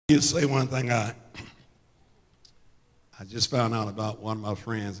You say one thing. I just found out about one of my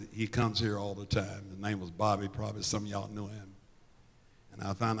friends. He comes here all the time. His name was Bobby. Probably some of y'all knew him. And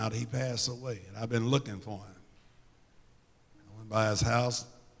I found out he passed away. And I've been looking for him. I went by his house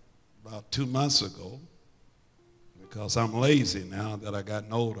about 2 months ago because I'm lazy now that I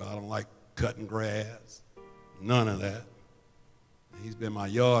gotten older. I don't like cutting grass, none of that. He's been my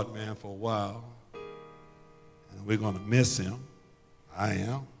yard man for a while. And we're going to miss him. I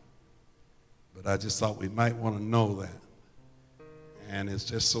am. But I just thought we might want to know that. And it's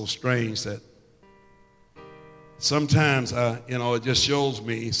just so strange that sometimes, it just shows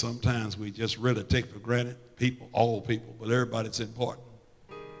me sometimes we just really take for granted people, all people, but everybody's important.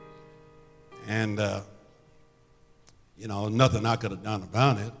 And, nothing I could have done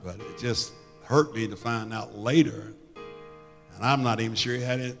about it, but it just hurt me to find out later. And I'm not even sure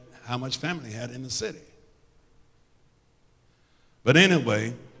how much family he had in the city. But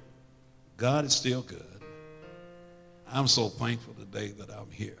anyway, God is still good. I'm so thankful today that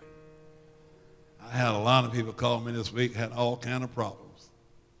I'm here. I had a lot of people call me this week, had all kind of problems.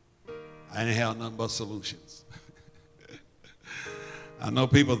 I didn't have nothing but solutions. I know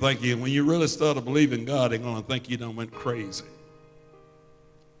people think when you really start to believe in God, they're going to think you done went crazy.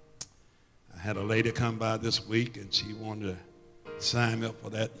 I had a lady come by this week, and she wanted to sign me up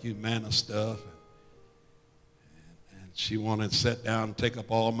for that Humana stuff. She wanted to sit down and take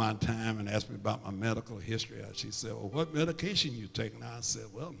up all my time and ask me about my medical history. She said, well, what medication you taking? I said,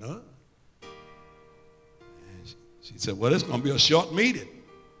 well, none. And she said, well, it's going to be a short meeting.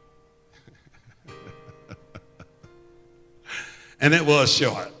 And it was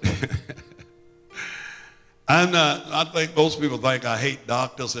short. I think most people think I hate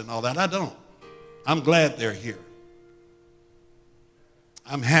doctors and all that. I don't. I'm glad they're here.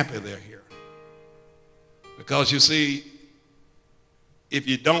 I'm happy they're here. Because you see, if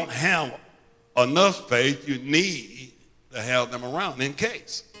you don't have enough faith, you need to have them around in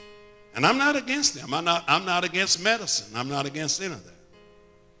case. And I'm not against them. I'm not against medicine. I'm not against any of that.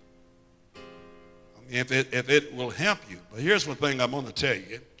 I mean, if it will help you. But here's one thing I'm going to tell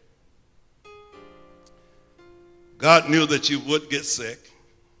you. God knew that you would get sick.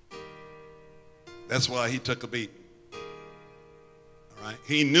 That's why he took a beating. All right?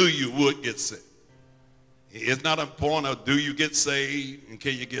 He knew you would get sick. It's not a point of do you get saved and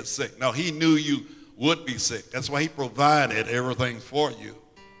can you get sick. No, he knew you would be sick. That's why he provided everything for you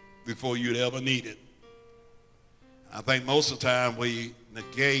before you'd ever need it. I think most of the time we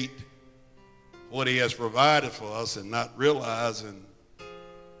negate what he has provided for us and not realizing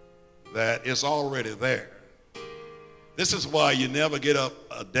that it's already there. This is why you never get up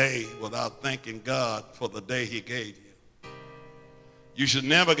a day without thanking God for the day he gave you. You should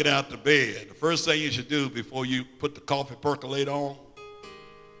never get out of bed. The first thing you should do before you put the coffee percolator on,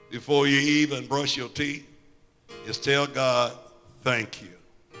 before you even brush your teeth, is tell God, thank you.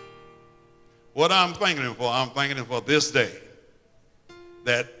 What I'm thanking him for, I'm thanking him for this day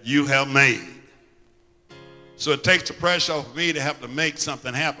that you have made. So it takes the pressure off of me to have to make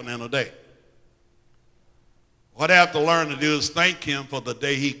something happen in a day. What I have to learn to do is thank him for the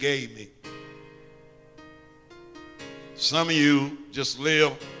day he gave me. Some of you just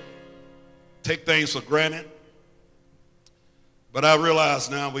take things for granted. But I realize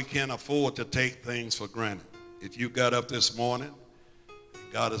now we can't afford to take things for granted. If you got up this morning,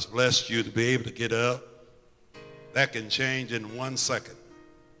 and God has blessed you to be able to get up, that can change in 1 second.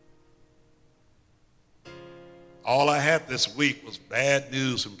 All I had this week was bad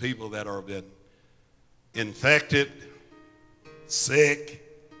news from people that are been infected, sick.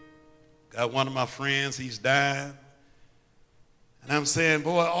 Got one of my friends, he's dying. And I'm saying,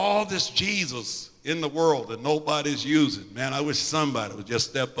 boy, all this Jesus in the world that nobody's using, man, I wish somebody would just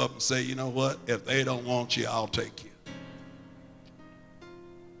step up and say, you know what, if they don't want you, I'll take you.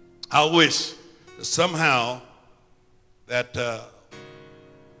 I wish that somehow that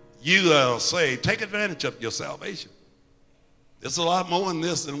you say, take advantage of your salvation. There's a lot more in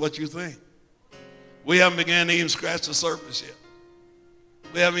this than what you think. We haven't begun to even scratch the surface yet.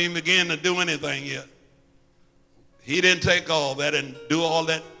 We haven't even begun to do anything yet. He didn't take all that and do all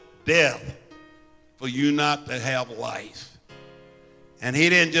that death for you not to have life. And he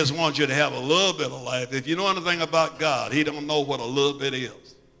didn't just want you to have a little bit of life. If you know anything about God, he don't know what a little bit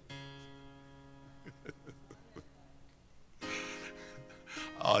is.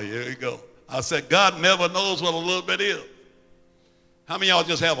 Oh, here you go. I said, God never knows what a little bit is. How many of y'all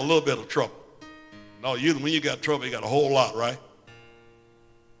just have a little bit of trouble? No, when you got trouble, you got a whole lot, right?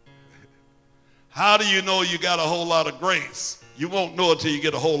 How do you know you got a whole lot of grace? You won't know it till you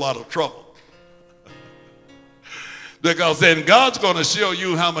get a whole lot of trouble. Because then God's going to show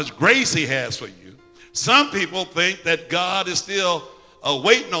you how much grace he has for you. Some people think that God is still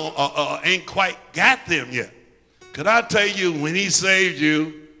waiting on, ain't quite got them yet. Could I tell you, when he saved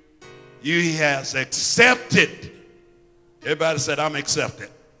you, he has accepted. Everybody said, I'm accepted.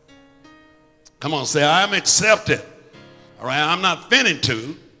 Come on, say, I'm accepted. All right, I'm not finna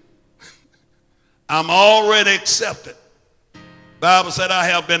to. I'm already accepted. Bible said, I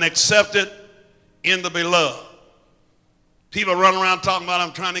have been accepted in the beloved. People run around talking about,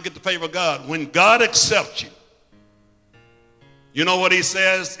 I'm trying to get the favor of God. When God accepts you, you know what he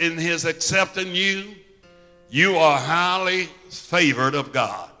says in his accepting you? You are highly favored of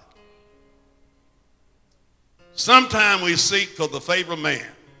God. Sometimes we seek for the favor of man.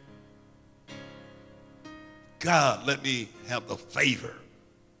 God, let me have the favor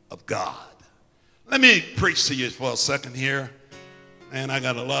of God. Let me preach to you for a second here. And I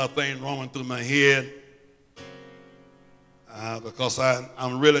got a lot of things rolling through my head because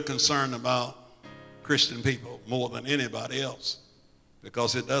I'm really concerned about Christian people more than anybody else,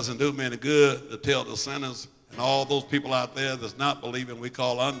 because it doesn't do me any good to tell the sinners and all those people out there that's not believing we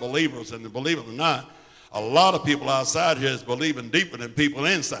call unbelievers. And believe it or not, a lot of people outside here is believing deeper than people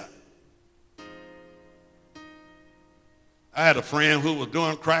inside. I had a friend who was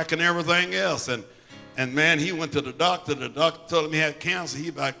doing crack and everything else, and man, he went to the doctor. The doctor told him he had cancer. He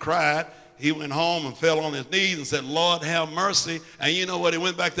about cried. He went home and fell on his knees and said, Lord, have mercy. And you know what? He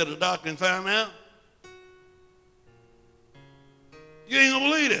went back to the doctor and found out? You ain't gonna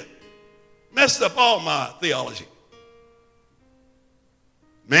believe it. Messed up all my theology.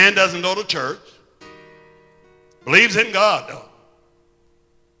 Man doesn't go to church. Believes in God, though.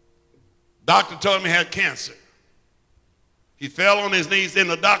 Doctor told him he had cancer. He fell on his knees in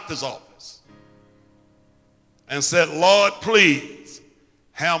the doctor's office and said, Lord, please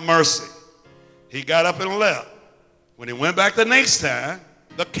have mercy. He got up and left. When he went back the next time,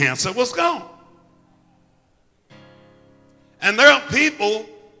 the cancer was gone. And there are people,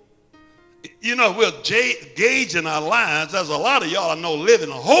 you know, we're gauging our lives. There's a lot of y'all I know living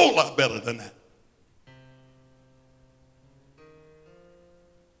a whole lot better than that.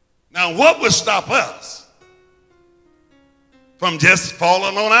 Now, what would stop us from just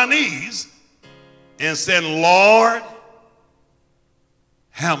falling on our knees and saying, Lord,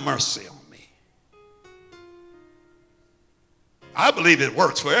 have mercy on me? I believe it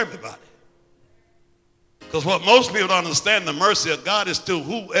works for everybody. Because what most people don't understand, the mercy of God is to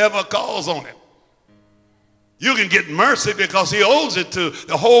whoever calls on him. You can get mercy because he owes it to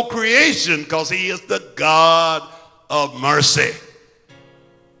the whole creation, because he is the God of mercy.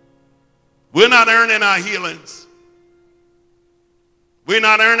 We're not earning our healings. We're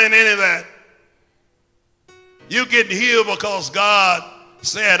not earning any of that. You get healed because God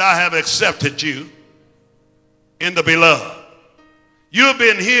said, I have accepted you in the beloved. You've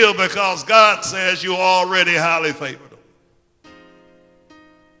been healed because God says you're already highly favored.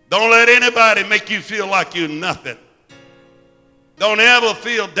 Don't let anybody make you feel like you're nothing. Don't ever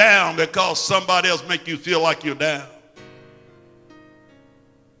feel down because somebody else make you feel like you're down.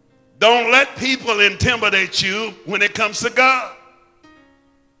 Don't let people intimidate you when it comes to God.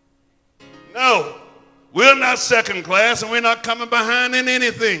 No, we're not second class and we're not coming behind in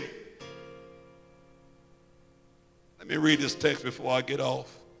anything. Let me read this text before I get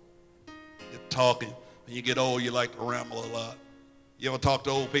off. You're talking. When you get old, you like to ramble a lot. You ever talk to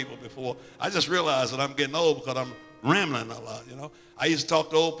old people before? I just realized that I'm getting old because I'm rambling a lot, you know. I used to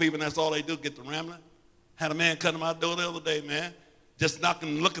talk to old people and that's all they do, get to rambling. Had a man come to my door the other day, man, just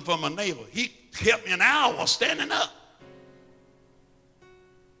knocking, looking for my neighbor. He kept me an hour standing up.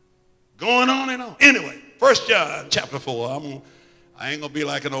 Going on and on. Anyway, 1 John chapter 4. I ain't going to be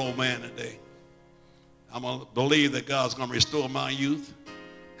like an old man today. I'm going to believe that God's going to restore my youth.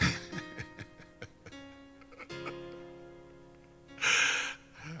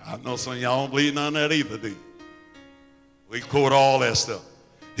 I know some of y'all don't believe none of that either, do you? We quote all that stuff.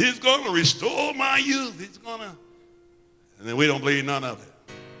 He's going to restore my youth. He's going to. And then we don't believe none of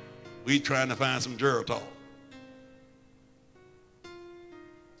it. We trying to find some Geritol.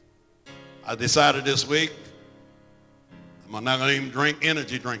 I decided this week I'm not going to even drink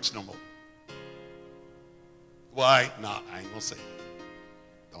energy drinks no more. Why? No, I ain't going to say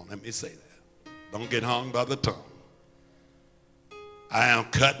that. Don't let me say that. Don't get hung by the tongue. I am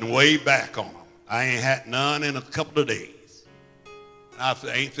cutting way back on them. I ain't had none in a couple of days. I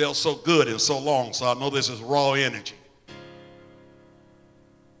ain't felt so good in so long, so I know this is raw energy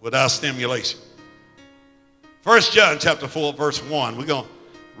without stimulation. 1 John chapter 4, verse 1. We're going to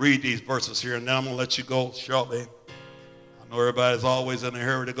read these verses here, and then I'm going to let you go shortly. I know everybody's always in a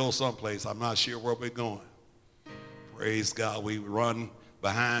hurry to go someplace. I'm not sure where we're going. Praise God. We run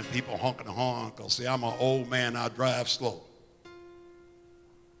behind people honking the horn because, see, I'm an old man. I drive slow.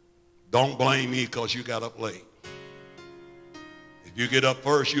 Don't blame me because you got up late. If you get up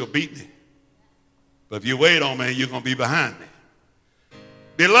first, you'll beat me. But if you wait on me, you're going to be behind me.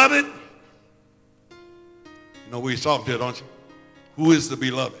 Beloved, you know who he's talking to, don't you? Who is the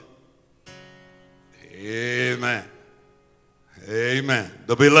beloved? Amen. Amen.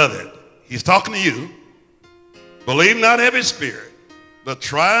 The beloved. He's talking to you. Believe not every spirit, but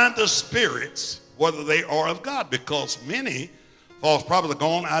try the spirits whether they are of God, because many false prophets are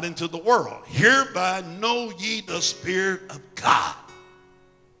gone out into the world. Hereby know ye the Spirit of God.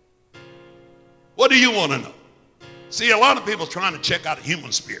 What do you want to know? See, a lot of people trying to check out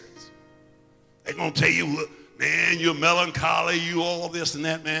human spirits. They're going to tell you, man, you're melancholy, you all this and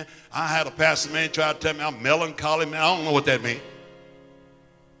that, man. I had a pastor, man, try to tell me I'm melancholy, man. I don't know what that means.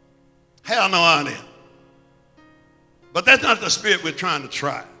 Hell no idea. But that's not the spirit we're trying to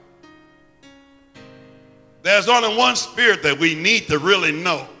try. There's only one spirit that we need to really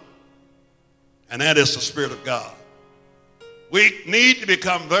know, and that is the Spirit of God. We need to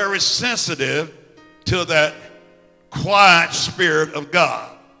become very sensitive to that quiet Spirit of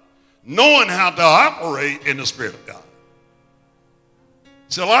God, knowing how to operate in the Spirit of God.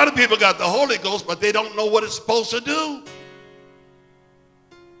 So a lot of people got the Holy Ghost, but they don't know what it's supposed to do.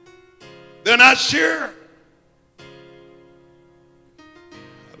 They're not sure.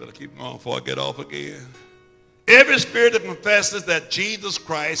 I better keep going before I get off again. Every spirit that confesses that Jesus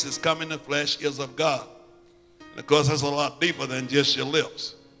Christ is come in the flesh is of God. And of course, that's a lot deeper than just your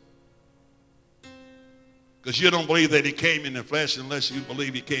lips. Because you don't believe that he came in the flesh unless you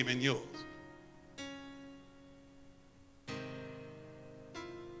believe he came in yours.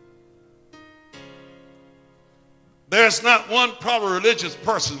 There's not one proper religious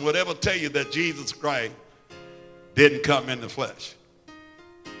person would ever tell you that Jesus Christ didn't come in the flesh.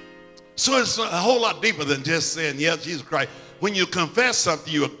 So it's a whole lot deeper than just saying, yes, Jesus Christ. When you confess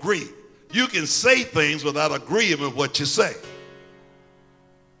something, you agree. You can say things without agreeing with what you say.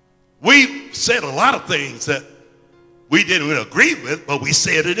 We said a lot of things that we didn't agree with, but we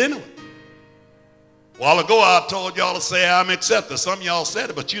said it anyway. A while ago, I told y'all to say, I'm accepted. Some of y'all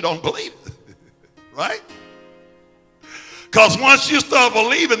said it, but you don't believe it. Right? Because once you start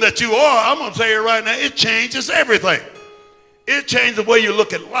believing that you are, I'm going to tell you right now, it changes everything. It changes the way you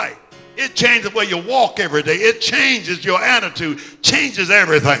look at life. It changes the way you walk every day. It changes your attitude, changes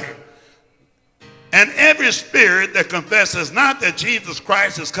everything. And every spirit that confesses not that Jesus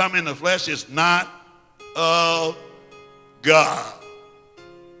Christ has come in the flesh is not of God.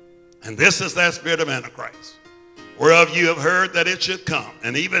 And this is that spirit of Antichrist, whereof you have heard that it should come,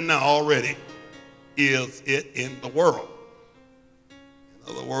 and even now already is it in the world.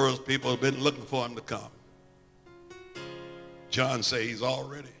 In other words, people have been looking for him to come. John says he's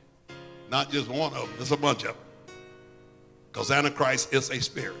already. Not just one of them, it's a bunch of them. Because Antichrist is a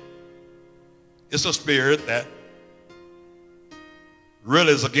spirit. It's a spirit that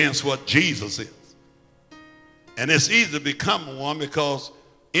really is against what Jesus is. And it's easy to become one because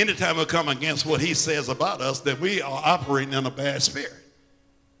anytime we come against what he says about us, then we are operating in a bad spirit.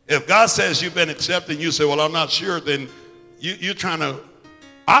 If God says you've been accepted and you say, well, I'm not sure, then you're trying to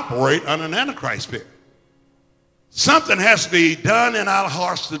operate on an Antichrist spirit. Something has to be done in our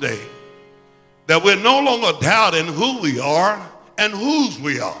hearts today that we're no longer doubting who we are and whose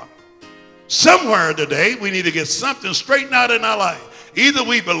we are. Somewhere today, we need to get something straightened out in our life. Either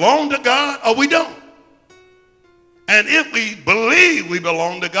we belong to God or we don't. And if we believe we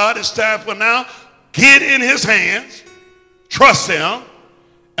belong to God, it's time for now, get in his hands, trust him,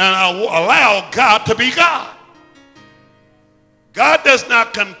 and allow God to be God. God does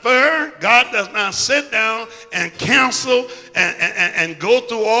not confer. God does not sit down and counsel and go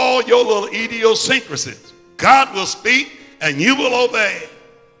through all your little idiosyncrasies. God will speak and you will obey.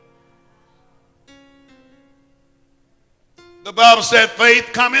 The Bible said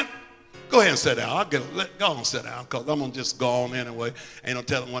faith cometh. Go ahead and sit down. Go on and sit down because I'm going to just go on anyway. Ain't no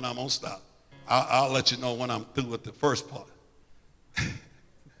telling when I'm going to stop. I'll let you know when I'm through with the first part.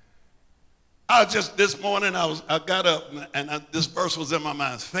 This morning I got up and this verse was in my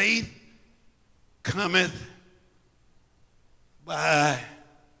mind. Faith cometh by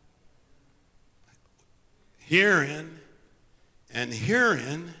hearing, and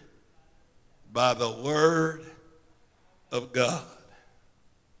hearing by the word of God.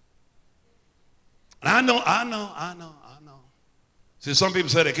 And I know. See, some people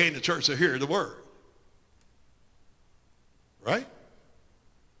say they came to church to hear the word. Right?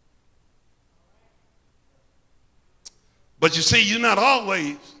 But you see, you're not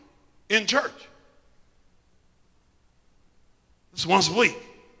always in church. It's once a week.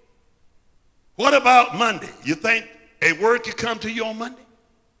 What about Monday? You think a word could come to you on Monday?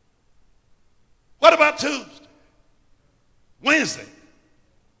 What about Tuesday? Wednesday?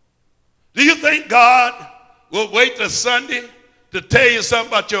 Do you think God will wait till Sunday to tell you something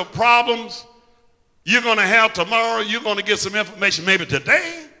about your problems you're going to have tomorrow? You're going to get some information maybe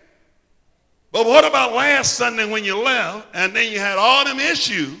today? But what about last Sunday when you left and then you had all them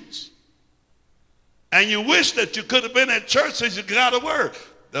issues and you wish that you could have been at church so you got a word?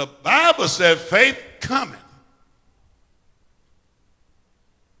 The Bible said faith cometh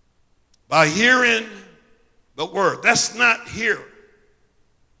by hearing the word. That's not hearing.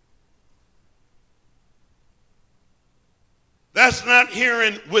 That's not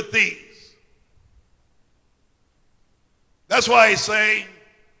hearing with these. That's why he's saying,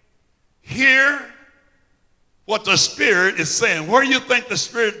 hear what the Spirit is saying. Where do you think the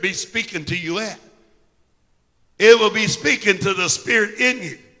Spirit be speaking to you at? It will be speaking to the Spirit in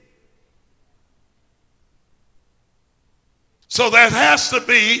you. So there has to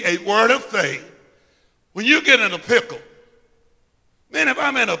be a word of faith. When you get in a pickle, man, if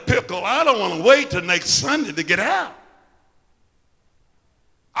I'm in a pickle, I don't want to wait till next Sunday to get out.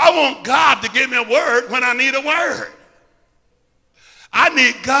 I want God to give me a word when I need a word. I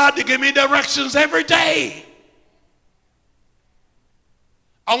need God to give me directions every day.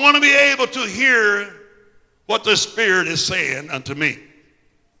 I want to be able to hear what the Spirit is saying unto me.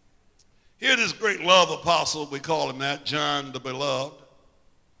 Here, this great love apostle, we call him that, John the Beloved.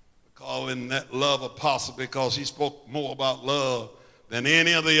 We call him that love apostle because he spoke more about love than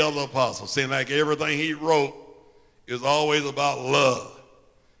any of the other apostles. Seemed like everything he wrote is always about love.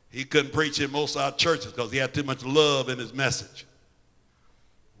 He couldn't preach in most of our churches because he had too much love in his message.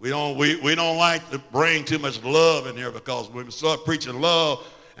 We don't like to bring too much love in here because when we start preaching love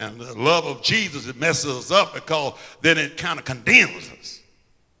and the love of Jesus, it messes us up because then it kind of condemns us.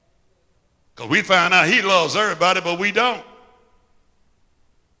 Because we find out he loves everybody, but we don't.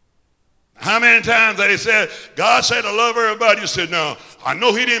 How many times that he said, God said to love everybody? You said, no, I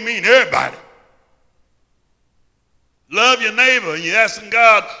know he didn't mean everybody. Love your neighbor, and you're asking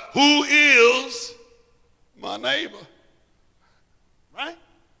God, who is my neighbor? Right?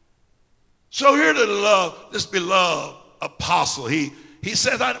 So here to love, this beloved apostle, he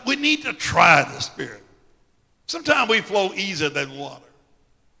says, we need to try the Spirit. Sometimes we flow easier than water.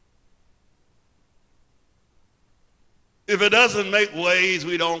 If it doesn't make waves,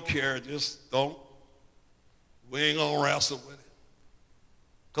 we don't care. Just don't. We ain't going to wrestle with it.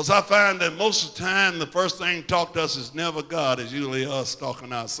 Because I find that most of the time, the first thing talk to us is never God. It's usually us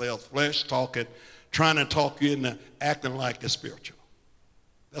talking ourselves, flesh talking, trying to talk you into acting like it's spiritual.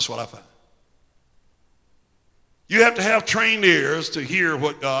 That's what I find. You have to have trained ears to hear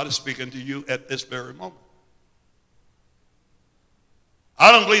what God is speaking to you at this very moment.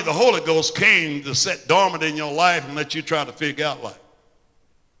 I don't believe the Holy Ghost came to sit dormant in your life and let you try to figure out life.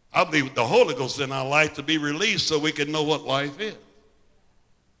 I believe the Holy Ghost in our life to be released so we can know what life is.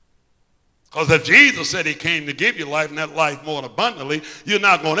 Because if Jesus said he came to give you life and that life more abundantly, you're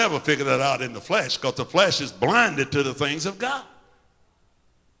not going to ever figure that out in the flesh because the flesh is blinded to the things of God.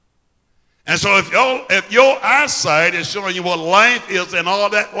 And so if your eyesight is showing you what life is and all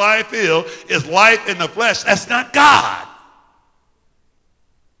that life is life in the flesh, that's not God.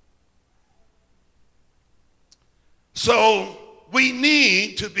 So we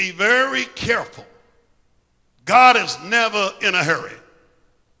need to be very careful. God is never in a hurry.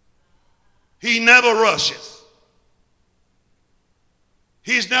 He never rushes.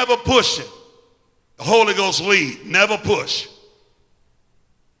 He's never pushing. The Holy Ghost lead, never push.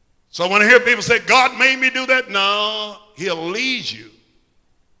 So when I hear people say, God made me do that, no, he'll lead you.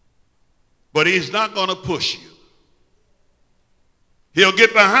 But he's not going to push you. He'll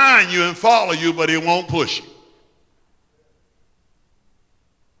get behind you and follow you, but he won't push you.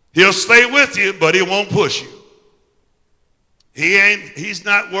 He'll stay with you, but he won't push you. He's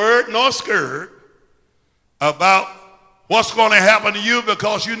not worried nor scared about what's going to happen to you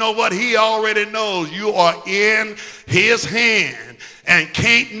because you know what? He already knows you are in his hand. And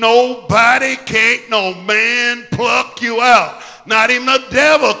can't no man pluck you out. Not even the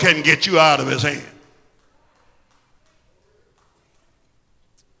devil can get you out of his hand.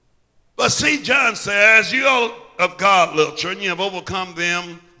 But see, John says, you are of God, little children, you have overcome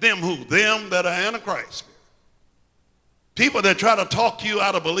them who? Them that are in Christ. People that try to talk you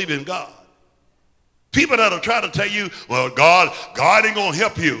out of believing God. People that will try to tell you, well, God ain't going to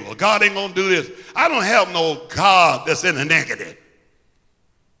help you, or God ain't going to do this. I don't have no God that's in the negative.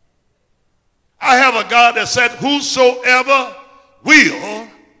 I have a God that said, whosoever will,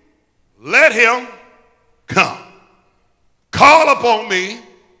 let him come. call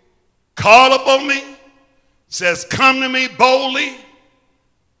upon me, says, come to me boldly.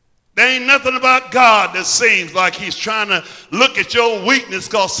 There ain't nothing about God that seems like he's trying to look at your weakness,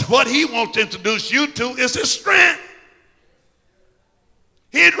 because what he wants to introduce you to is his strength.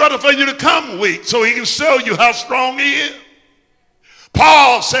 He'd rather for you to come weak so he can show you how strong he is.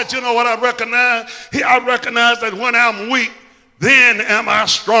 Paul said, you know what I recognize? I recognize that when I'm weak, then am I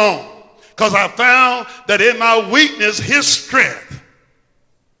strong. Because I found that in my weakness, his strength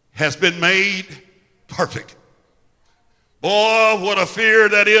has been made perfect. Boy, what a fear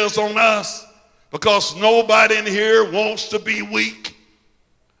that is on us, because nobody in here wants to be weak.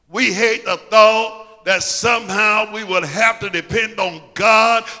 We hate the thought that somehow we would have to depend on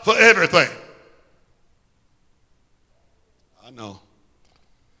God for everything. I know.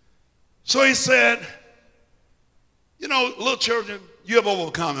 So he said, you know, little children, you have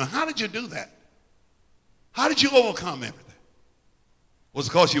overcome. And how did you do that? How did you overcome everything? Was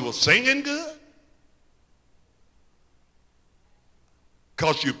it because you were singing good?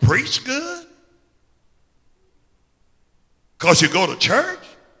 Because you preach good? Because you go to church?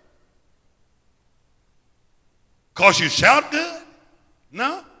 Because you shout good?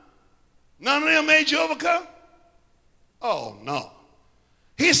 No? None of them made you overcome? Oh, no.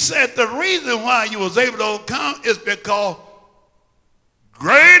 He said the reason why you was able to overcome is because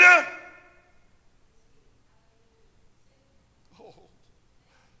greater. Oh,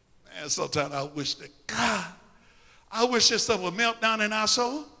 man, sometimes I wish that God, I wish this stuff would melt down in our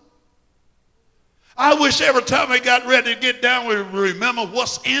soul. I wish every time we got ready to get down, we remember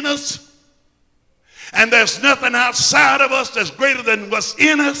what's in us. And there's nothing outside of us that's greater than what's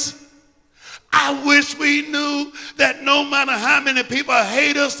in us. I wish we knew that no matter how many people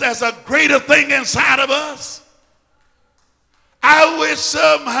hate us, there's a greater thing inside of us. I wish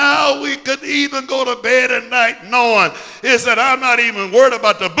somehow we could even go to bed at night knowing is that I'm not even worried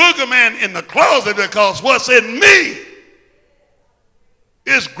about the boogeyman in the closet, because what's in me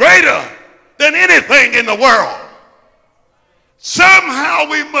is greater than anything in the world. Somehow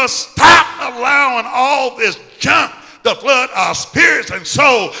we must stop allowing all this junk to flood our spirits and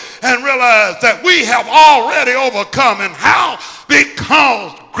soul and realize that we have already overcome. And how?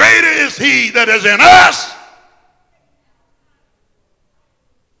 Because greater is he that is in us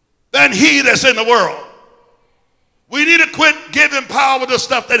than he that's in the world. We need to quit giving power to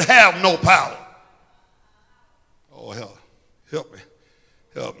stuff that have no power. Oh, help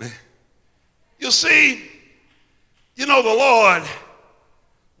me. You see, you know, the Lord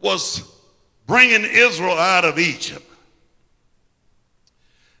was bringing Israel out of Egypt.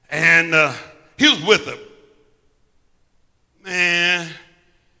 And he was with them. Man,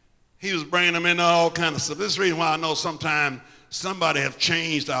 he was bringing them into all kinds of stuff. This is the reason why I know sometimes somebody have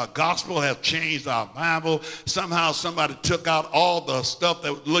changed our gospel, have changed our Bible. Somehow somebody took out all the stuff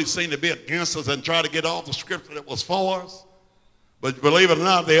that really seemed to be against us and tried to get all the scripture that was for us. But believe it or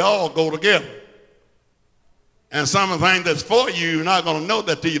not, they all go together. And some of the things that's for you, you're not going to know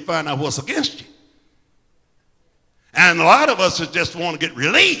that till you find out what's against you. And a lot of us just want to get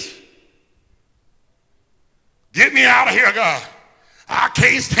relief. Get me out of here, God. I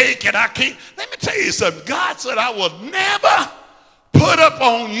can't take it. I can't. Let me tell you something. God said, I will never put up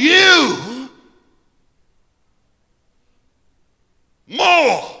on you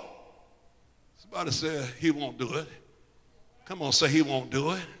more. Somebody said he won't do it. Come on, say he won't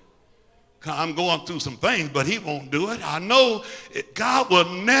do it. I'm going through some things, but he won't do it. I know God will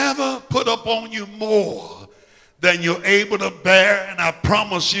never put up on you more than you're able to bear. And I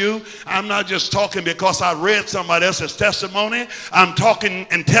promise you, I'm not just talking because I read somebody else's testimony. I'm talking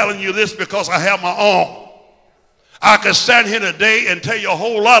and telling you this because I have my own. I could stand here today and tell you a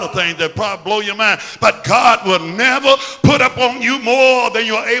whole lot of things that probably blow your mind. But God will never put up on you more than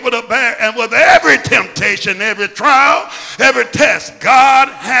you're able to bear. And with every temptation, every trial, every test, God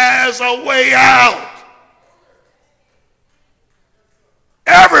has a way out.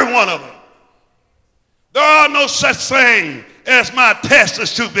 Every one of them. There are no such thing as my test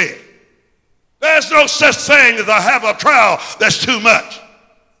is too big. There's no such thing as I have a trial that's too much.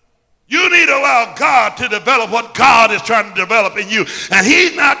 You need to allow God to develop what God is trying to develop in you. And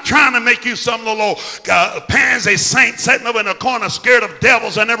he's not trying to make you some little pansy saint sitting over in the corner scared of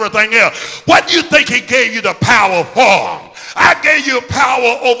devils and everything else. What do you think he gave you the power for? I gave you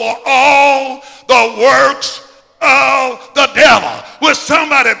power over all the works of the devil. Will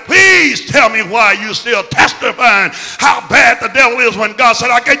somebody please tell me why you still testifying how bad the devil is when God said,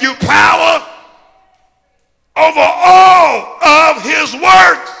 I gave you power over all of his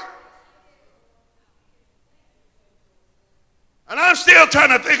works? And I'm still trying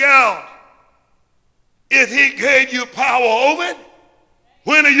to figure out If he gave you power over it,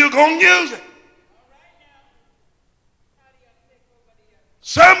 when are you going to use it?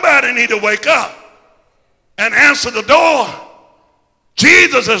 Somebody need to wake up and answer the door.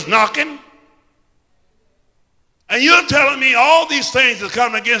 Jesus is knocking. And you're telling me all these things are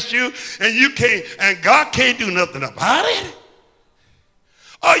coming against you and you can't, and God can't do nothing about it?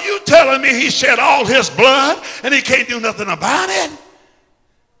 Are you telling me he shed all his blood and he can't do nothing about it?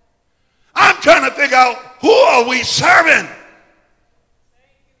 I'm trying to figure out, who are we serving?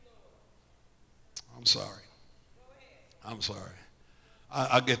 I'm sorry. I'm sorry.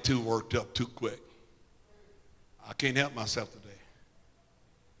 I get too worked up too quick. I can't help myself today.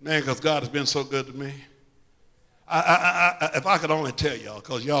 Man, because God has been so good to me. If I could only tell y'all,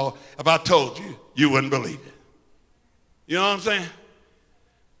 because y'all, if I told you, you wouldn't believe it. You know what I'm saying?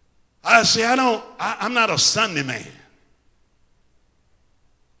 I'm not a Sunday man.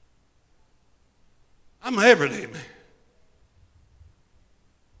 I'm an everyday man.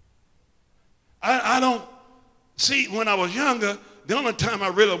 I don't, see, when I was younger, the only time I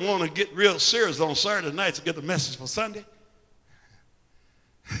really want to get real serious on Saturday nights to get the message for Sunday.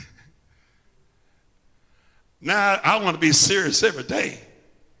 Now I want to be serious every day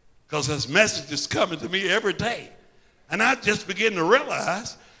because this message is coming to me every day. And I just begin to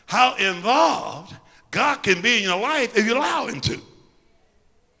realize how involved God can be in your life if you allow him to.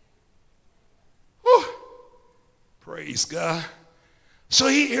 Whew. Praise God. So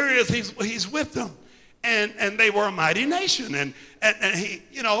here he is, he's with them. And they were a mighty nation. And he,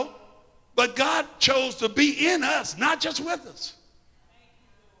 you know, but God chose to be in us, not just with us.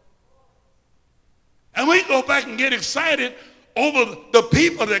 And we go back and get excited over the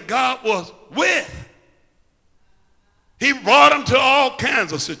people that God was with. He brought them to all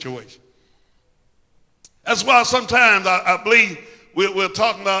kinds of situations. That's why sometimes I believe we're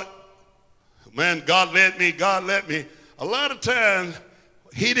talking about, man, God led me, God led me. A lot of times,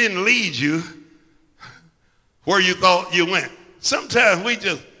 he didn't lead you where you thought you went. Sometimes we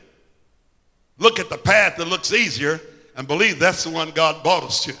just look at the path that looks easier and believe that's the one God brought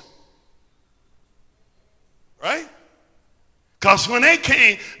us to. Right? Because when they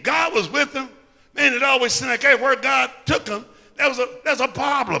came, God was with them. Man, it always seemed like, hey, where God took them, there's a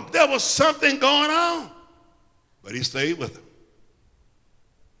problem. There was something going on. But he stayed with them.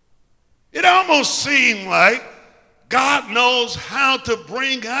 It almost seemed like God knows how to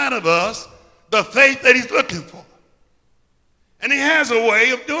bring out of us the faith that he's looking for. And he has a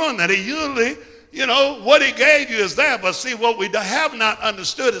way of doing that. He usually, you know, what he gave you is there. But see, what we have not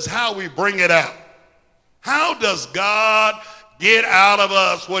understood is how we bring it out. How does God get out of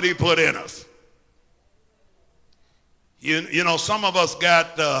us what he put in us? You know, some of us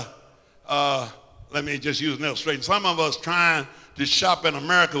got, let me just use an illustration. Some of us trying to shop in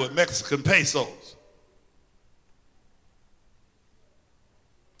America with Mexican pesos.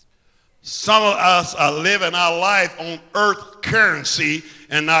 Some of us are living our life on earth currency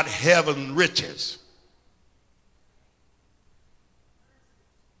and not heaven riches.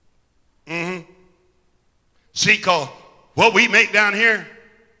 See, because what we make down here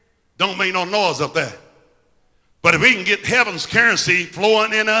don't make no noise up there. But if we can get heaven's currency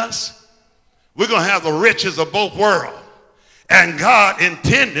flowing in us, we're going to have the riches of both worlds. And God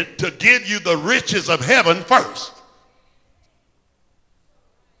intended to give you the riches of heaven first.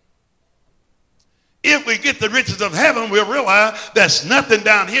 If we get the riches of heaven, we'll realize there's nothing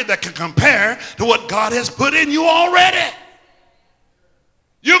down here that can compare to what God has put in you already.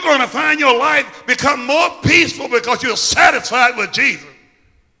 You're going to find your life become more peaceful because you're satisfied with Jesus.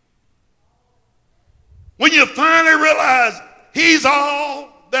 When you finally realize he's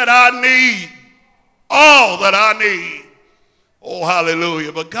all that I need, all that I need. Oh,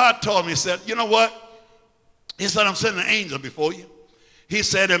 hallelujah. But God told me, he said, you know what? He said, I'm sending an angel before you. He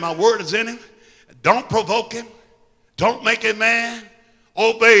said, and my word is in him. Don't provoke him. Don't make him mad.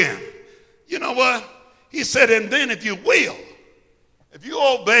 Obey him. You know what? He said, and then if you will, if you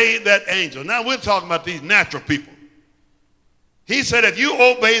obey that angel. Now we're talking about these natural people. He said, if you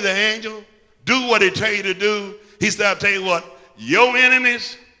obey the angel, do what he tell you to do. He said, I'll tell you what, your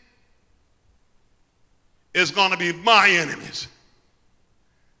enemies is going to be my enemies.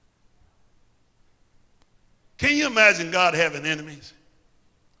 Can you imagine God having enemies?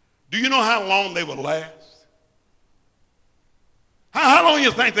 Do you know how long they would last? How long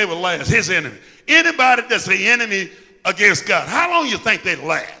you think they would last, his enemy? Anybody that's the enemy against God, how long you think they'd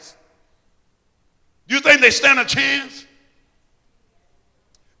last? Do you think they stand a chance?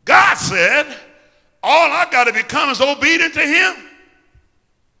 God said, all I got to become is obedient to him.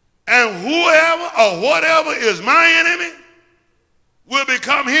 And whoever or whatever is my enemy will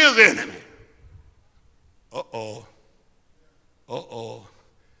become his enemy. Uh-oh. Uh-oh.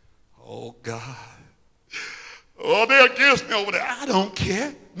 Oh, God. Oh, they're against me over there. I don't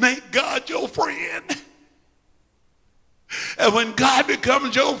care. Make God your friend. And when God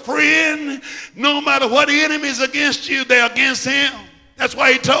becomes your friend, no matter what the enemy is against you, they're against him. That's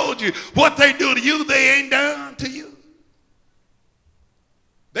why he told you, what they do to you, they ain't done to you.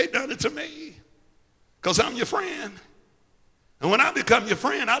 They done it to me because I'm your friend. And when I become your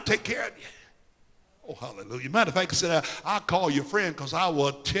friend, I'll take care of you. Oh, hallelujah. Matter of fact, I said, I'll call you friend because I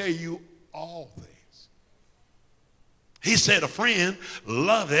will tell you all things. He said, a friend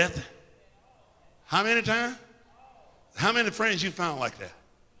loveth. How many times? How many friends you found like that?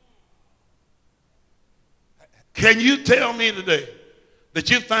 Can you tell me today that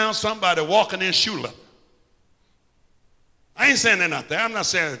you found somebody walking in shoe leather? I ain't saying they're not there. I'm not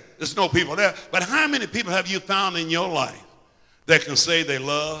saying there's no people there. But how many people have you found in your life that can say they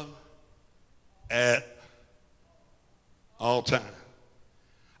love at all times?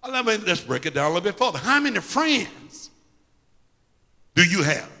 Let's break it down a little bit further. How many friends do you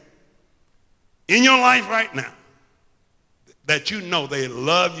have in your life right now that you know they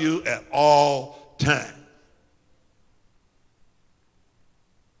love you at all times?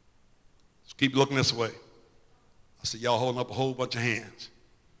 Just keep looking this way. I see y'all holding up a whole bunch of hands.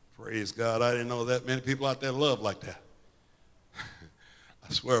 Praise God. I didn't know that many people out there love like that.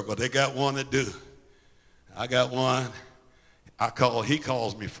 I swear, but they got one that do. I got one. He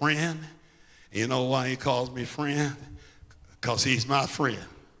calls me friend. You know why he calls me friend? Because he's my friend.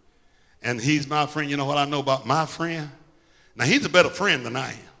 And he's my friend. You know what I know about my friend? Now, he's a better friend than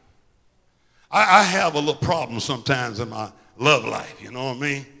I am. I have a little problem sometimes in my love life. You know what I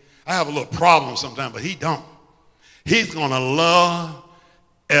mean? I have a little problem sometimes, but he don't. He's going to love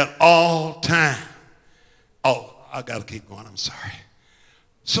at all times. Oh, I got to keep going. I'm sorry.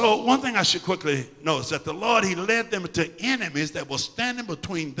 So one thing I should quickly notice that the Lord, he led them to enemies that were standing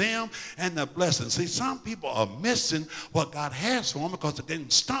between them and their blessings. See, some people are missing what God has for them because they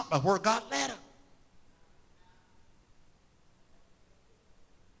didn't stop by where God led them.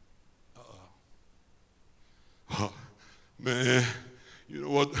 Oh, man, you know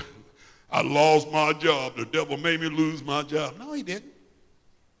what? I lost my job. The devil made me lose my job. No, he didn't.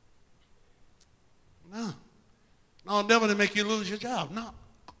 No, the devil didn't make you lose your job. No.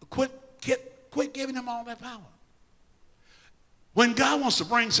 Quit giving him all that power. When God wants to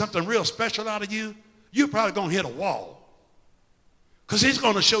bring something real special out of you, you're probably going to hit a wall. Because he's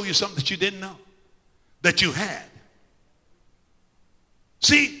going to show you something that you didn't know, that you had.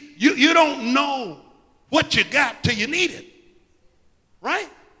 See, you don't know what you got till you need it. Right?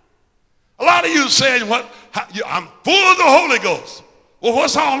 A lot of you saying, I'm full of the Holy Ghost. Well,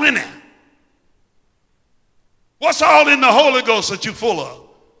 what's all in there? What's all in the Holy Ghost that you're full of?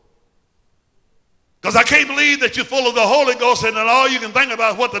 Because I can't believe that you're full of the Holy Ghost and that all you can think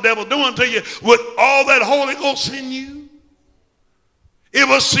about is what the devil's doing to you with all that Holy Ghost in you. It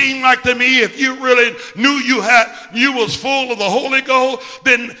would seem like to me if you really knew you was full of the Holy Ghost,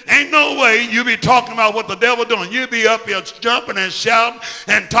 then ain't no way you'd be talking about what the devil doing. You'd be up here jumping and shouting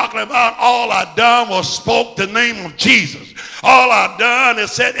and talking about all I done was spoke the name of Jesus. All I done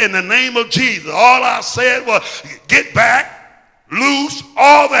is said in the name of Jesus. All I said was get back, loose,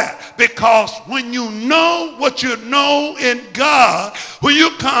 all that. Because when you know what you know in God, when you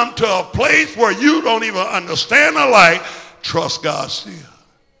come to a place where you don't even understand the light, trust God still.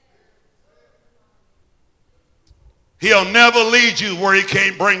 He'll never lead you where he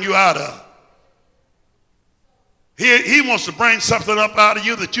can't bring you out of. He wants to bring something up out of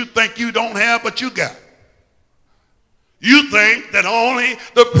you that you think you don't have, but you got. You think that only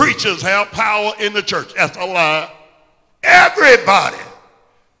the preachers have power in the church. That's a lie. Everybody,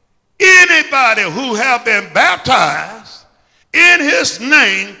 anybody who have been baptized in his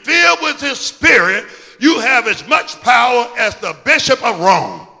name, filled with his spirit, you have as much power as the Bishop of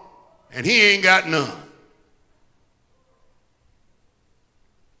Rome, and he ain't got none.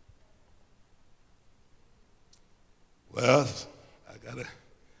 Well,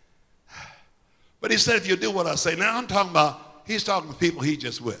 but he said, if you do what I say. Now I'm talking about, he's talking to people he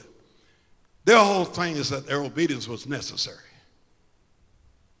just with. Their whole thing is that their obedience was necessary.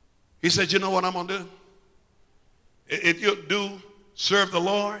 He said, you know what I'm going to do? If you do serve the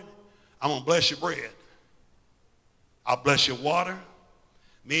Lord, I'm going to bless your bread. I'll bless your water.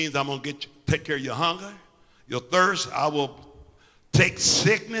 Means I'm going to take care of your hunger, your thirst. I will take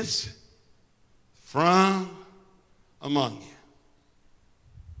sickness from among you.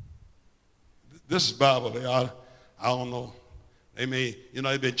 This is Bible. I don't know. They may,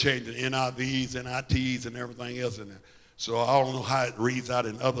 they've been changing NIVs, NITs, and everything else in there. So I don't know how it reads out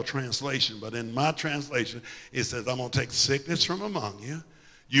in other translations, but in my translation, it says, I'm going to take sickness from among you.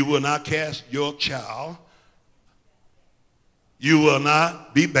 You will not cast your child. You will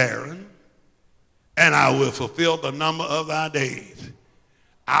not be barren. And I will fulfill the number of thy days.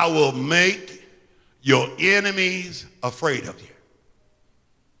 I will make your enemies afraid of you.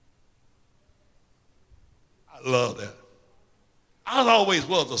 I love that. I always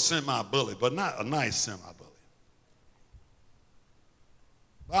was a semi-bully, but not a nice semi-bully.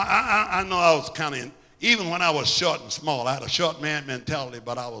 I know I was kind of, even when I was short and small, I had a short man mentality,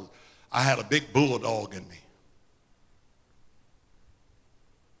 but I had a big bulldog in me.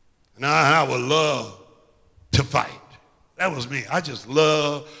 And I would love to fight. That was me. I just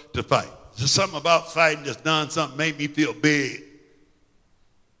love to fight. Just something about fighting just done something made me feel big.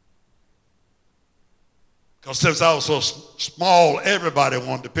 Because since I was so small, everybody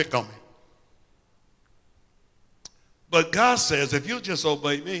wanted to pick on me. But God says, if you'll just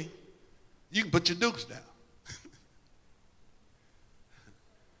obey me, you can put your dukes down.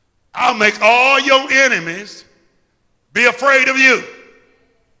 I'll make all your enemies be afraid of you.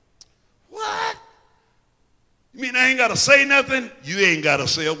 What? You mean I ain't got to say nothing? You ain't got to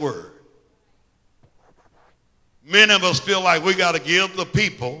say a word. Many of us feel like we got to give the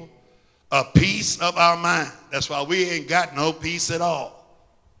people a piece of our mind. That's why we ain't got no peace at all.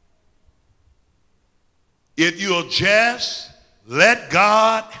 If you'll just let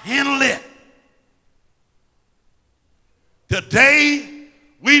God handle it. Today,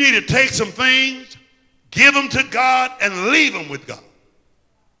 we need to take some things, give them to God, and leave them with God.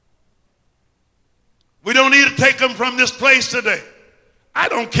 We don't need to take them from this place today. I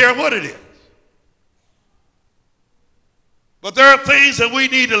don't care what it is. But there are things that we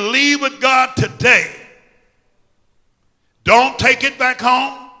need to leave with God today. Don't take it back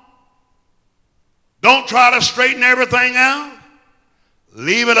home. Don't try to straighten everything out.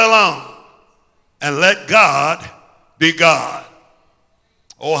 Leave it alone and let God be God.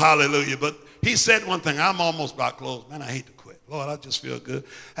 Oh, hallelujah. But he said one thing. I'm almost about closed. Man, I hate to quit. Lord, I just feel good.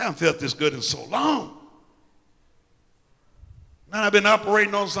 I haven't felt this good in so long. Man, I've been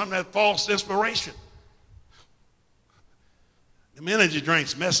operating on some of that false inspiration. Them energy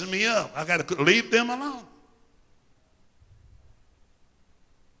drinks messing me up. I got to leave them alone.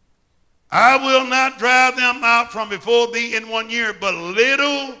 I will not drive them out from before thee in 1 year, but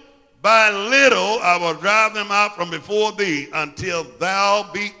little by little I will drive them out from before thee until thou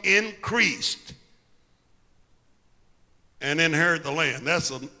be increased and inherit the land.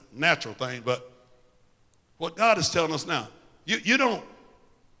 That's a natural thing, but what God is telling us now, you don't,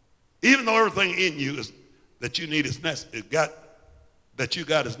 even though everything in you is that you need is that you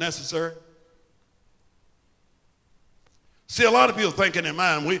got is necessary. See, a lot of people thinking in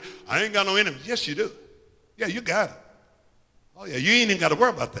mind, I ain't got no enemies. Yes, you do. Yeah, you got it. Oh, yeah, you ain't even got to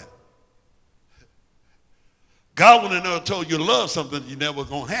worry about that. God would have never told you to love something you never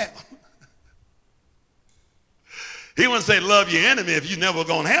going to have. He wouldn't say love your enemy if you never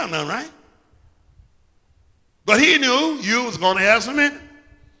going to have none, right? But he knew you was going to have some enemies.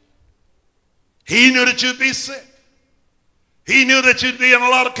 He knew that you'd be sick. He knew that you'd be in a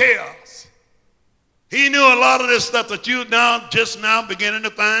lot of chaos. He knew a lot of this stuff that you just now beginning to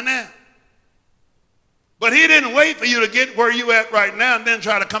find out. But he didn't wait for you to get where you at right now and then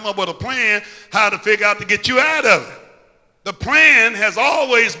try to come up with a plan how to figure out to get you out of it. The plan has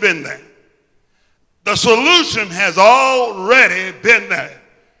always been there. The solution has already been there.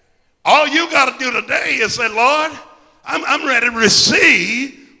 All you got to do today is say, Lord, I'm ready to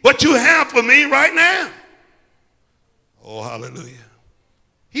receive what you have for me right now. Oh, hallelujah.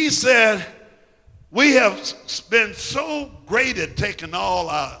 He said, we have been so great at taking all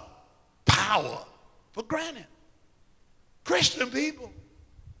our power for granted. Christian people.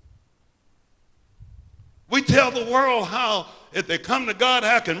 We tell the world how if they come to God,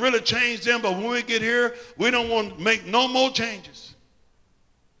 how it can really change them, but when we get here, we don't want to make no more changes.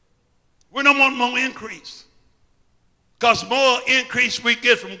 We don't want more increase. Because more increase we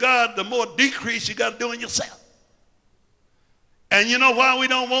get from God, the more decrease you got to do in yourself. And you know why we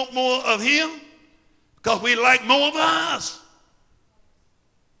don't want more of him? Because we like more of us.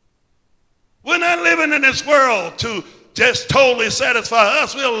 We're not living in this world to just totally satisfy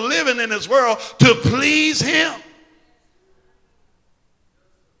us. We're living in this world to please him.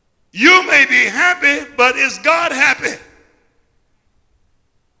 You may be happy, but is God happy?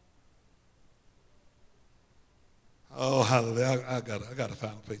 Oh, hallelujah. I got to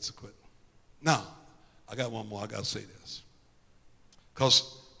find a place to quit. Now, I got one more. I got to say this.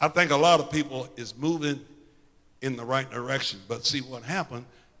 Because I think a lot of people is moving in the right direction. But see what happened,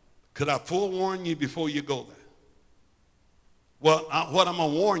 could I forewarn you before you go there? Well, what I'm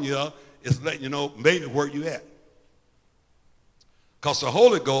going to warn you of is letting you know maybe where you at. Because the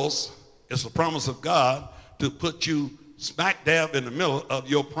Holy Ghost is the promise of God to put you smack dab in the middle of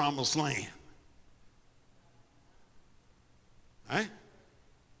your promised land. Right?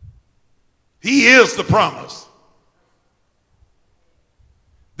 He is the promise.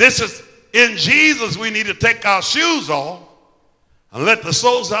 This is, in Jesus, we need to take our shoes off and let the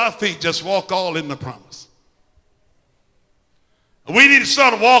soles of our feet just walk all in the promise. We need to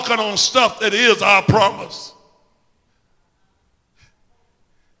start walking on stuff that is our promise.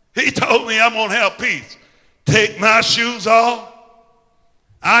 He told me I'm going to have peace. Take my shoes off.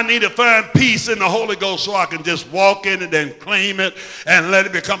 I need to find peace in the Holy Ghost so I can just walk in it and claim it and let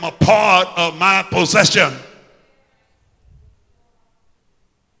it become a part of my possession.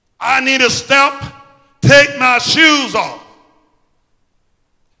 I need to step, take my shoes off.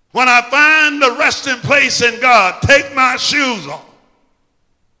 When I find the resting place in God, take my shoes off.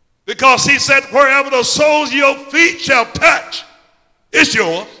 Because he said, wherever the soles of your feet shall touch, it's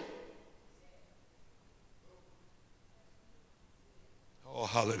yours. Oh,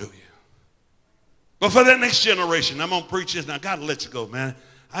 hallelujah. But for that next generation, I'm going to preach this. Now, I got to let you go, man.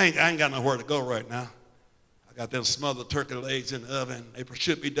 I ain't got nowhere to go right now. I got them smothered turkey legs in the oven. They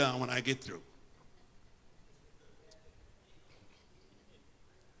should be done when I get through.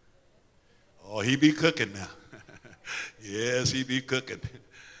 Oh, he be cooking now. Yes, he be cooking.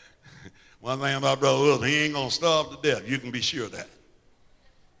 One thing about Brother Wilson, he ain't going to starve to death. You can be sure of that.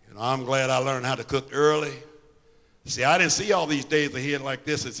 You know, I'm glad I learned how to cook early. See, I didn't see all these days ahead like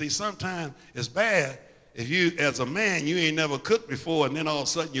this. And see, sometimes it's bad if you, as a man, you ain't never cooked before, and then all of a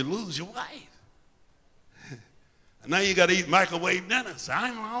sudden you lose your wife. And now you got to eat microwave dinners. I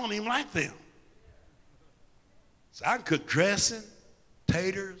don't even like them. So I can cook dressing,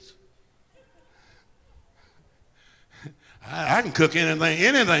 taters. I can cook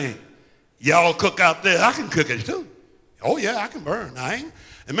anything. Y'all cook out there, I can cook it too. Oh yeah, I can burn.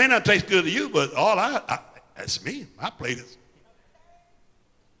 It may not taste good to you, but that's me. My plate is.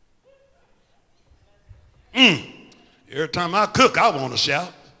 Every time I cook, I want to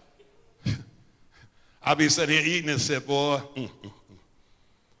shout. I'll be sitting here eating and say, boy,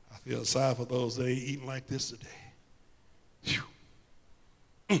 I feel sorry for those that ain't eating like this today.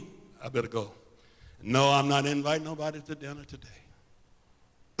 I better go. No, I'm not inviting nobody to dinner today.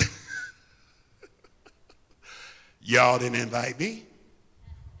 Y'all didn't invite me.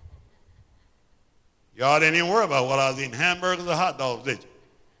 Y'all didn't even worry about what I was eating, hamburgers or hot dogs, did you?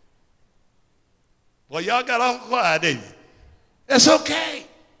 Well, y'all got all quiet, didn't you? It's okay.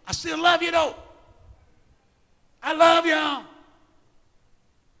 I still love you, though. I love y'all.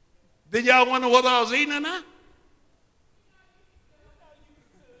 Did y'all wonder what I was eating or not?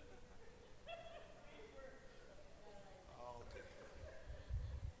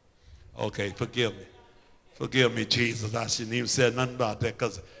 Okay, forgive me. Forgive me, Jesus. I shouldn't even say nothing about that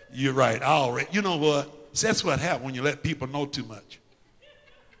because you're right. You know what? See, that's what happens when you let people know too much.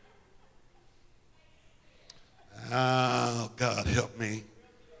 Oh, God help me.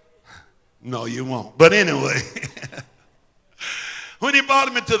 No, you won't. But anyway, when he brought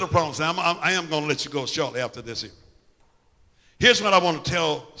him into the promised land, I am going to let you go shortly after this here. Here's what I want to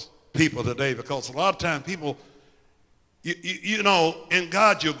tell people today, because a lot of times people, you know, in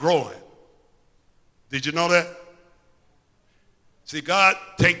God you're growing. Did you know that? See, God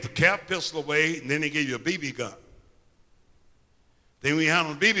take the cap pistol away, and then he gave you a BB gun. Then when you have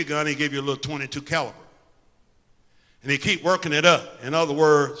a BB gun, he gave you a little .22 caliber. And he keep working it up. In other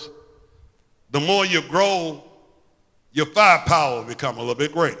words, the more you grow, your firepower will become a little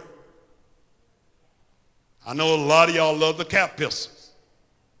bit greater. I know a lot of y'all love the cap pistols.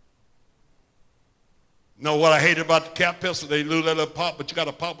 You know what I hate about the cap pistol? They do that little pop, but you got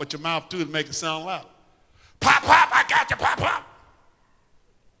to pop with your mouth too to make it sound loud. Pop, pop, I got you, pop, pop.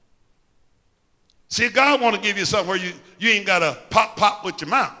 See, God want to give you something where you ain't got to pop, pop with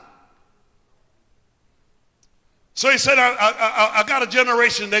your mouth. So he said, I got a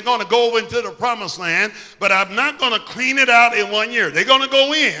generation, they're going to go over into the promised land, but I'm not going to clean it out in 1 year. They're going to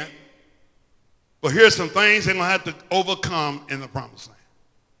go in, but here's some things they're going to have to overcome in the promised land.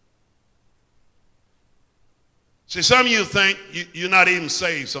 See, some of you think you're not even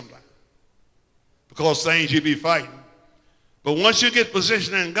saved sometimes because things you be fighting. But once you get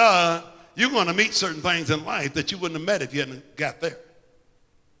positioned in God, you're going to meet certain things in life that you wouldn't have met if you hadn't got there.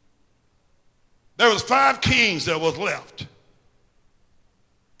 There was 5 kings that was left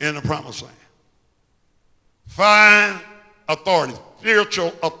in the promised land. 5 authorities,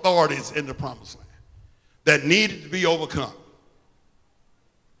 spiritual authorities in the promised land that needed to be overcome.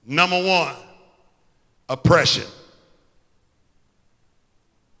 Number 1, oppression.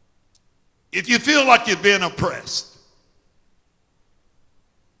 If you feel like you're being oppressed,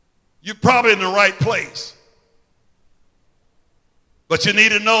 you're probably in the right place. But you need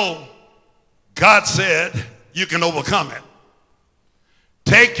to know God said you can overcome it.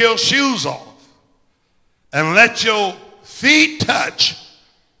 Take your shoes off and let your feet touch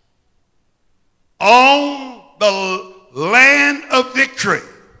on the land of victory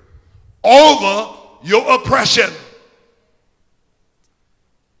over your oppression.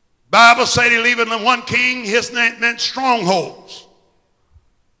 Bible said he leaving the one king, his name meant strongholds.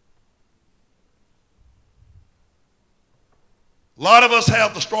 A lot of us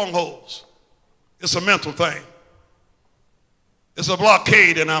have the strongholds. It's a mental thing. It's a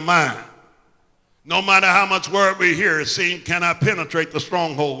blockade in our mind. No matter how much word we hear, it seems cannot penetrate the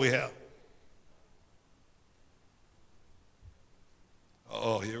stronghold we have.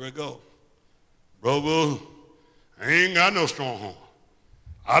 Oh, here we go. Brother, I ain't got no stronghold.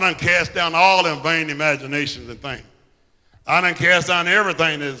 I done cast down all them vain imaginations and things. I done cast down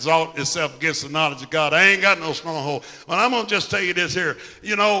everything that exalts itself against the knowledge of God. I ain't got no stronghold. Well, I'm going to just tell you this here.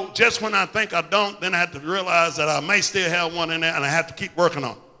 You know, just when I think I don't, then I have to realize that I may still have one in there, and I have to keep working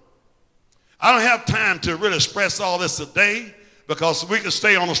on it. I don't have time to really express all this today, because we can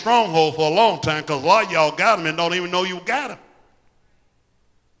stay on a stronghold for a long time, because a lot of y'all got them and don't even know you got them.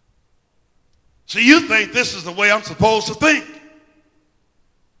 So you think this is the way I'm supposed to think.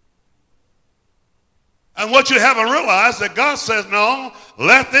 And what you haven't realized that God says, no,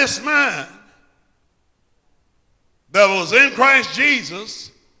 let this mind that was in Christ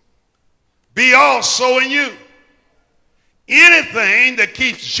Jesus be also in you. Anything that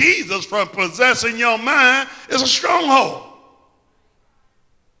keeps Jesus from possessing your mind is a stronghold.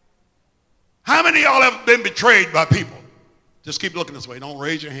 How many of y'all have been betrayed by people? Just keep looking this way. Don't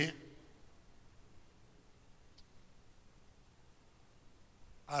raise your hand.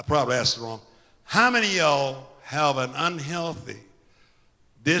 I probably asked it wrong. How many of y'all have an unhealthy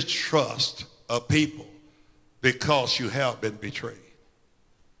distrust of people because you have been betrayed?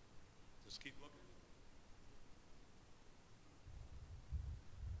 Just keep looking.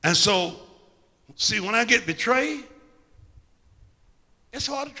 And so, see, when I get betrayed, it's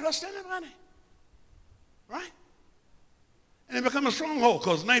hard to trust anybody. Right? And it becomes a stronghold,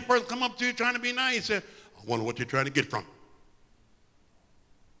 because the next person come up to you trying to be nice and say, I wonder what you're trying to get from me.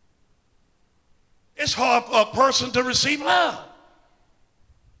 It's hard for a person to receive love.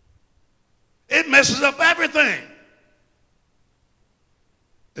 It messes up everything.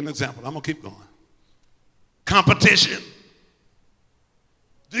 An example, I'm going to keep going. Competition.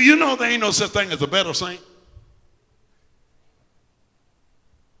 Do you know there ain't no such thing as a better saint?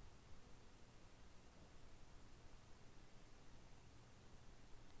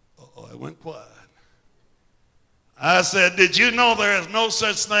 Uh-oh, it went quiet. I said, did you know there is no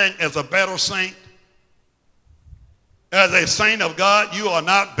such thing as a better saint? As a saint of God, you are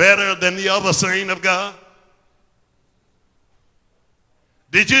not better than the other saint of God.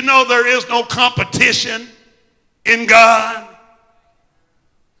 Did you know there is no competition in God?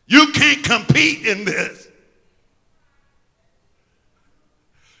 You can't compete in this.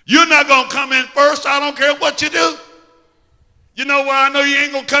 You're not going to come in first. I don't care what you do. You know why I know you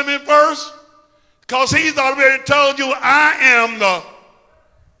ain't going to come in first? Because he's already told you, I am the.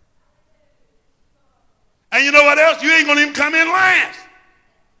 And you know what else? You ain't going to even come in last.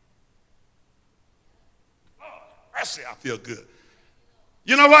 Oh, I see, I feel good.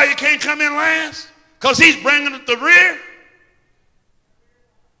 You know why you can't come in last? Because he's bringing it to the rear.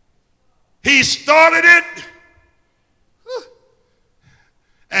 He started it,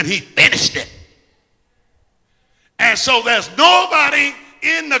 and he finished it. And so there's nobody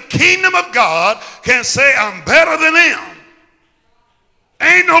in the kingdom of God can say, I'm better than him.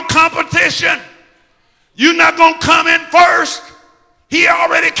 Ain't no competition. You're not going to come in first. He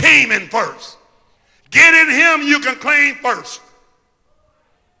already came in first. Get in him, you can claim first.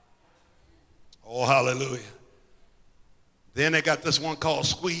 Oh, hallelujah. Then they got this one called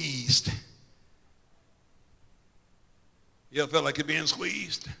squeezed. You ever felt like you're being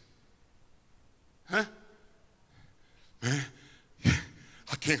squeezed? Huh? Man,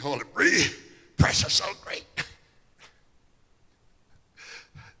 I can't hardly breathe. Pressure's so great.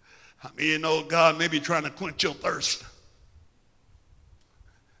 I mean, you know, God may be trying to quench your thirst.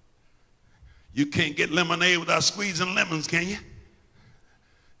 You can't get lemonade without squeezing lemons, can you?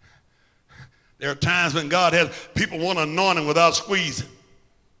 There are times when God has people want anointing without squeezing.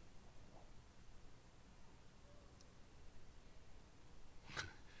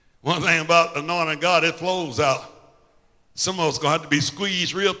 One thing about anointing God, it flows out. Some of us going to have to be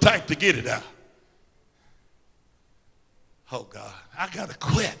squeezed real tight to get it out. Oh, God, I got to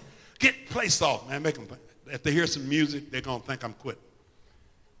quit. play soft, man. Make them play. If they hear some music, they're going to think I'm quitting.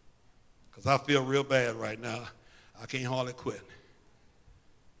 Because I feel real bad right now. I can't hardly quit.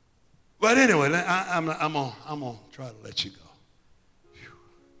 But anyway, I'm going to try to let you go. Whew.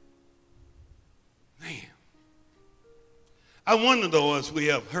 Man. I wonder, though, as we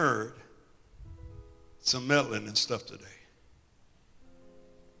have heard some meddling and stuff today.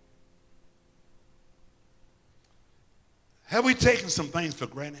 Have we taken some things for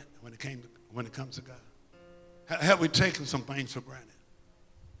granted when it comes to God? Have we taken some things for granted?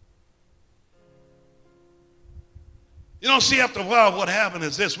 You know, see, after a while, what happens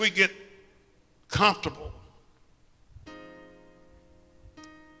is this: we get comfortable.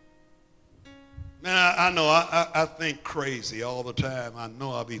 Now, I know I think crazy all the time. I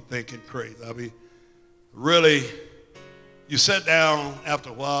know I'll be thinking crazy. I'll be really, you sit down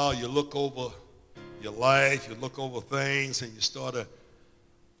after a while, you look over your life, you look over things, and you start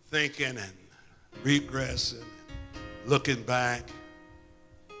thinking and regressing, and looking back.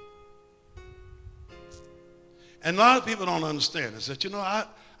 And a lot of people don't understand. They said, you know,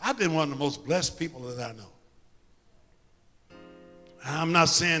 I've been one of the most blessed people that I know. I'm not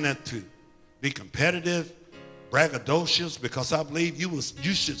saying that to be competitive, braggadocious, because I believe you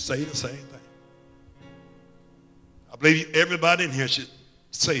should say the same thing. I believe everybody in here should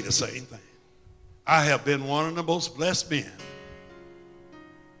say the same thing. I have been one of the most blessed men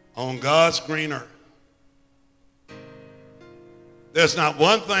on God's green earth. There's not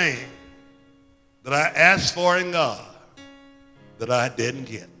one thing that I asked for in God that I didn't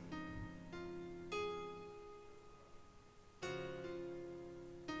get.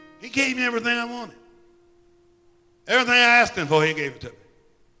 He gave me everything I wanted. Everything I asked him for, he gave it to me.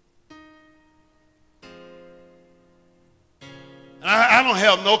 And I don't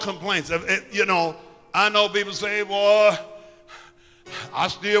have no complaints. You know, I know people say, boy, I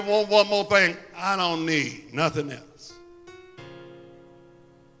still want one more thing. I don't need nothing else.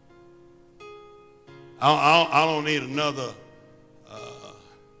 I don't need another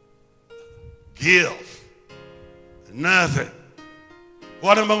gift. Nothing.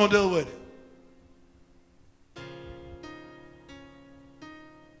 What am I going to do with it?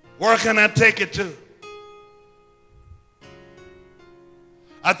 Where can I take it to?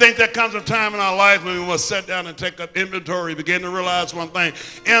 I think there comes a time in our life when we must sit down and take an inventory, begin to realize one thing.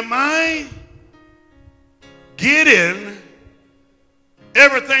 Am I getting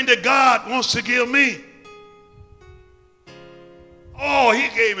everything that God wants to give me? Oh,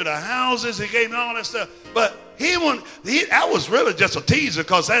 he gave me the houses, he gave me all that stuff. But that was really just a teaser,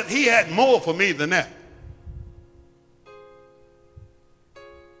 because he had more for me than that.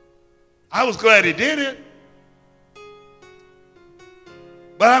 I was glad he did it.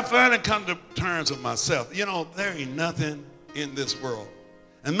 But I finally come to terms with myself. You know, there ain't nothing in this world.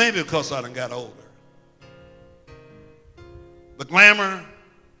 And maybe because I done got older. The glamour,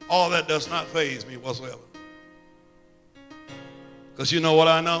 all that does not faze me whatsoever. Because you know what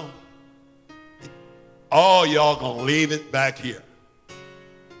I know? All y'all gonna leave it back here.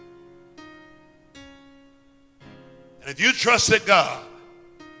 And if you trusted God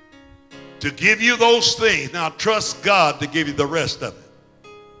to give you those things, now trust God to give you the rest of it.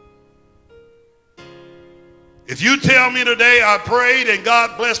 If you tell me today I prayed and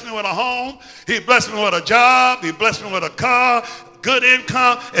God blessed me with a home, he blessed me with a job, he blessed me with a car, good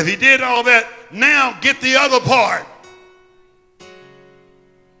income. If he did all that, now get the other part.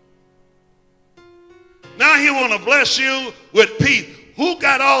 Now he want to bless you with peace. Who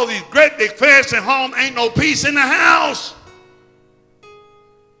got all these great big fancy homes, ain't no peace in the house?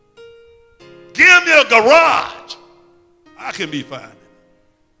 Give me a garage. I can be fine.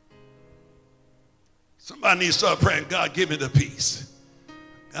 Somebody needs to start praying, God, give me the peace.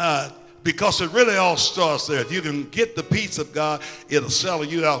 God, because it really all starts there. If you can get the peace of God, it'll settle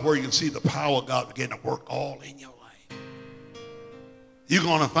you out where you can see the power of God begin to work all in your life. You're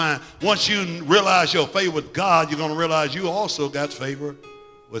going to find, once you realize your favor with God, you're going to realize you also got favor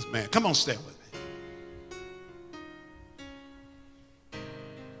with man. Come on, stand with me.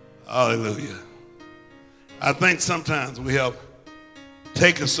 Hallelujah. I think sometimes we have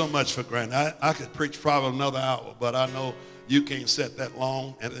taken so much for granted. I could preach probably another hour, but I know you can't sit that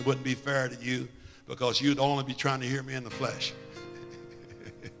long, and it wouldn't be fair to you, because you'd only be trying to hear me in the flesh.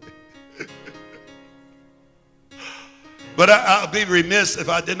 But I'll be remiss if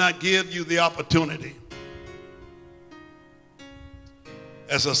I did not give you the opportunity.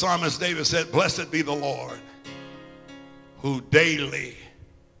 As the psalmist David said, blessed be the Lord who daily,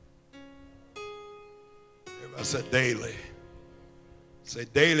 everybody said daily. Say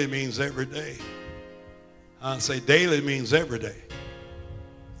daily means every day. Say daily means every day.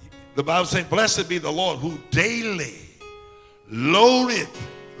 The Bible says, blessed be the Lord who daily loadeth.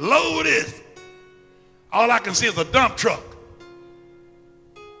 All I can see is a dump truck.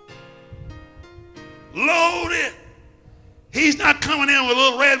 Loaded. He's not coming in with a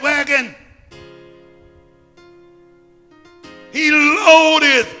little red wagon. He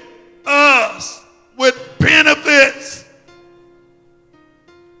loaded us with benefits.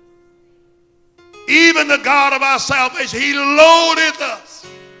 Even the God of our salvation, he loaded us.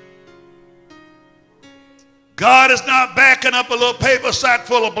 God is not backing up a little paper sack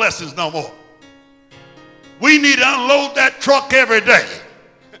full of blessings no more. We need to unload that truck every day.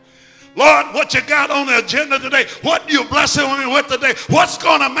 Lord, what you got on the agenda today? What you blessing me with today? What's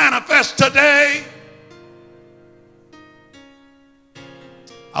going to manifest today?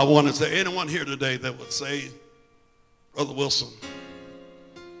 I want to say, anyone here today that would say, Brother Wilson,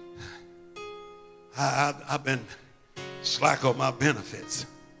 I've been slack on my benefits.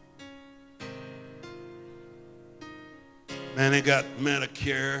 Man, they got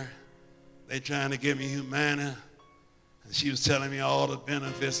Medicare. They trying to give me Humana. And she was telling me all the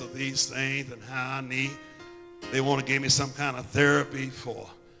benefits of these things and how I need. They want to give me some kind of therapy for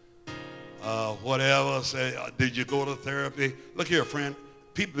whatever. Say, did you go to therapy? Look here, friend.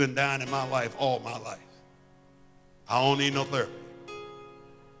 People have been dying in my life all my life. I don't need no therapy.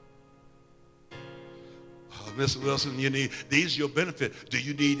 Oh, Mr. Wilson, you need, these are your benefits. Do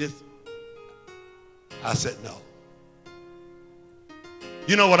you need this? I said no.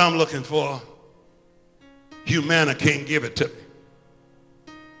 You know what I'm looking for? Humana can't give it to me.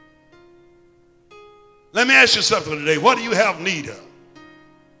 Let me ask you something today. What do you have need of?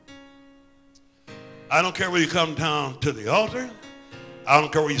 I don't care where you come down to the altar. I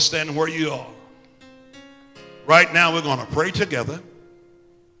don't care where you're standing, where you are. Right now we're going to pray together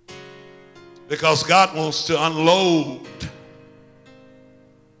because God wants to unload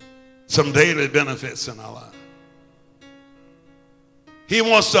some daily benefits in our life. He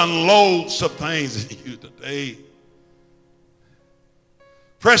wants to unload some things in you today.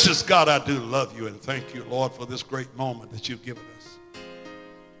 Precious God, I do love you and thank you, Lord, for this great moment that you've given us.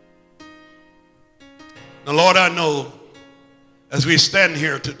 Now, Lord, I know as we stand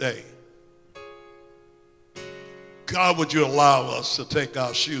here today, God, would you allow us to take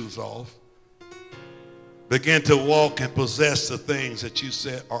our shoes off, begin to walk and possess the things that you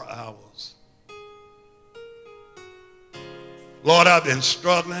said are ours. Lord, I've been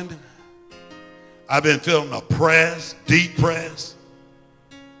struggling. I've been feeling oppressed, depressed.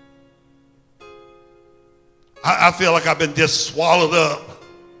 I feel like I've been just swallowed up.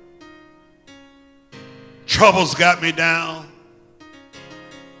 Troubles got me down.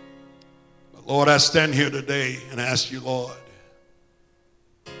 But Lord, I stand here today and ask you, Lord,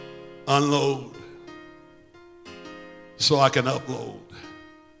 unload so I can upload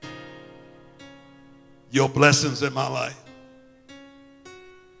your blessings in my life.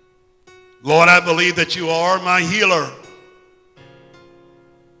 Lord, I believe that you are my healer.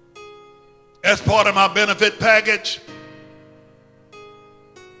 As part of my benefit package,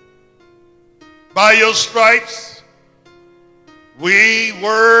 by your stripes, we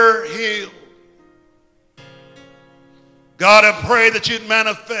were healed. God, I pray that you'd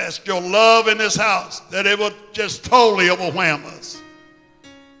manifest your love in this house, that it would just totally overwhelm us.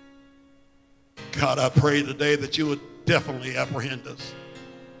 God, I pray today that you would definitely apprehend us.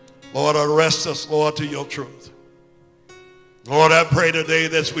 Lord, arrest us, Lord, to your truth. Lord, I pray today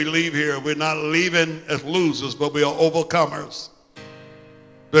that as we leave here, we're not leaving as losers, but we are overcomers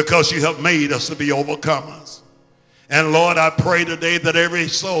because you have made us to be overcomers. And Lord, I pray today that every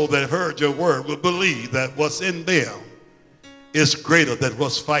soul that heard your word will believe that what's in them is greater than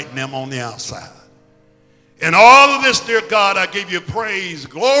what's fighting them on the outside. In all of this, dear God, I give you praise,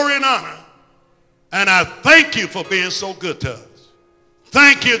 glory, and honor. And I thank you for being so good to us.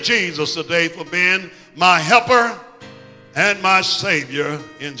 Thank you, Jesus, today for being my helper and my Savior.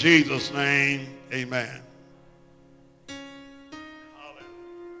 In Jesus' name, amen.